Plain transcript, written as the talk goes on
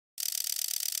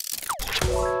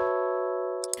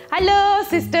Hello,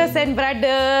 sisters and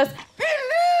brothers.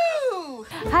 Hello!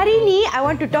 Hari ni, I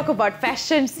want to talk about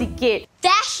fashion sikit.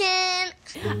 Fashion!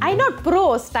 I'm not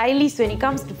pro stylist when it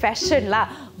comes to fashion lah,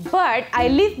 but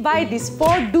I live by these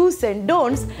 4 do's and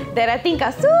don'ts that I think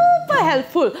are super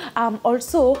helpful.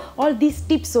 Also, all these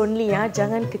tips only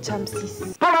jangan kecam sis.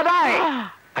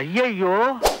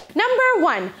 Number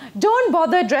 1, don't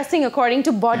bother dressing according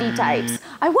to body types.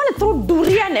 I want to throw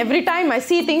durian every time I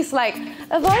see things like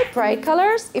avoid bright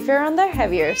colors if you're on the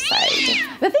heavier side.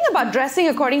 The thing about dressing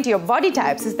according to your body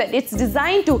types is that it's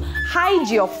designed to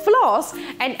hide your flaws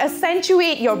and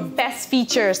accentuate your best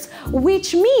features,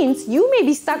 which means you may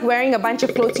be stuck wearing a bunch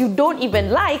of clothes you don't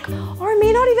even like or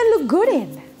may not even look good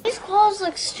in. These clothes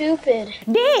look stupid.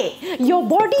 Your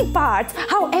body parts,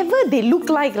 however they look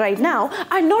like right now,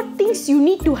 are not things you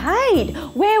need to hide.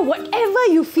 Wear whatever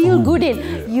you feel good in.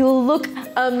 You'll look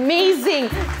amazing.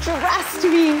 Trust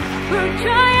me.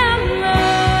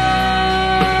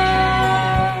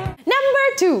 Number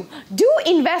 2, do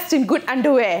invest in good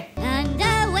underwear.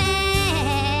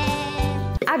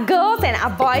 Our girls and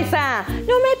our boys,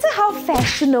 no matter how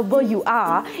fashionable you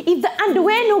are, if the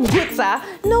underwear no good,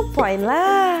 no point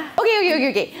lah.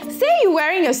 Okay. Say you're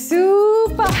wearing a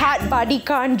super hot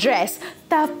bodycon dress,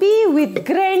 tapi with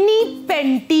granny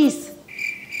panties.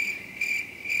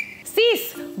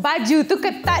 Sis, baju tu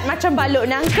ketat macam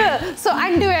balok nangka. So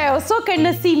underwear also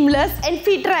kena seamless and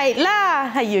fit right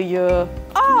lah. Hayo.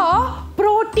 Or,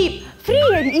 pro tip, free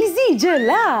and easy je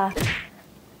lah.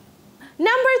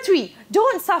 Number 3,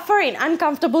 don't suffer in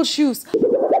uncomfortable shoes.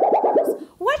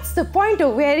 What's the point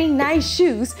of wearing nice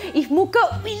shoes if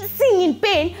muka wincing in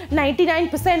pain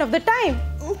 99% of the time?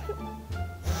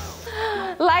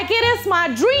 Like it is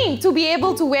my dream to be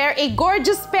able to wear a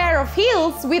gorgeous pair of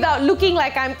heels without looking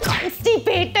like I'm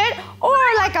constipated or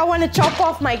like I want to chop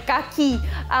off my kaki.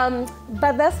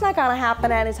 But that's not gonna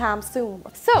happen anytime soon.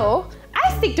 So,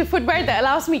 I stick to footwear that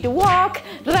allows me to walk,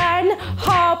 run,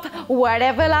 hop,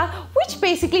 whatever lah, which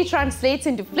basically translates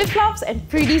into flip-flops and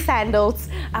pretty sandals.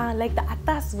 Like the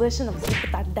atas version of slipper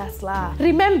tandas lah.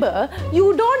 Remember,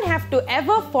 you don't have to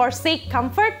ever forsake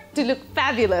comfort to look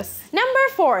fabulous. Number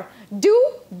 4, do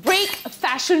break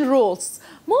fashion rules.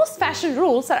 Most fashion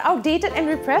rules are outdated and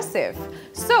repressive.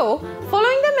 So,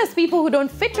 following them as people who don't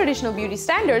fit traditional beauty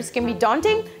standards can be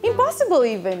daunting, impossible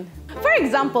even. For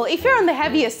example, if you're on the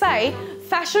heavier side,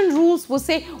 fashion rules will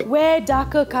say wear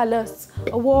darker colors,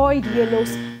 avoid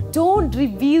yellows, don't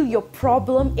reveal your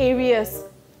problem areas.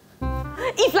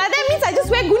 If like that means I just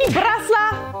wear guni beras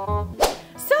lah.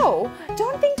 So,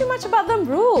 don't think too much about them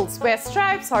rules. Wear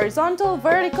stripes, horizontal,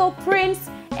 vertical, prints,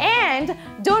 and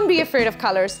don't be afraid of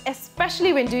colors,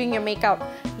 especially when doing your makeup.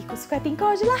 Ikut suka hati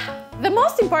kau je lah. The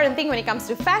most important thing when it comes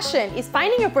to fashion is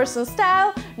finding your personal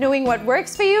style, knowing what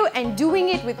works for you, and doing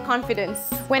it with confidence.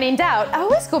 When in doubt, I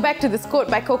always go back to this quote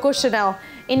by Coco Chanel.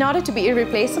 In order to be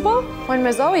irreplaceable, one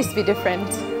must always be different.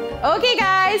 Okay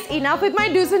guys, enough with my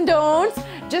do's and don'ts.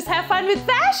 Just have fun with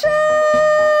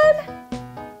fashion!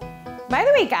 By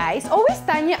the way guys, always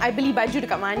tanya I beli baju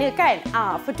dekat mana kan?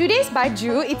 For today's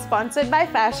baju, it's sponsored by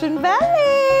Fashion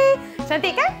Valley.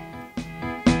 Cantik kan?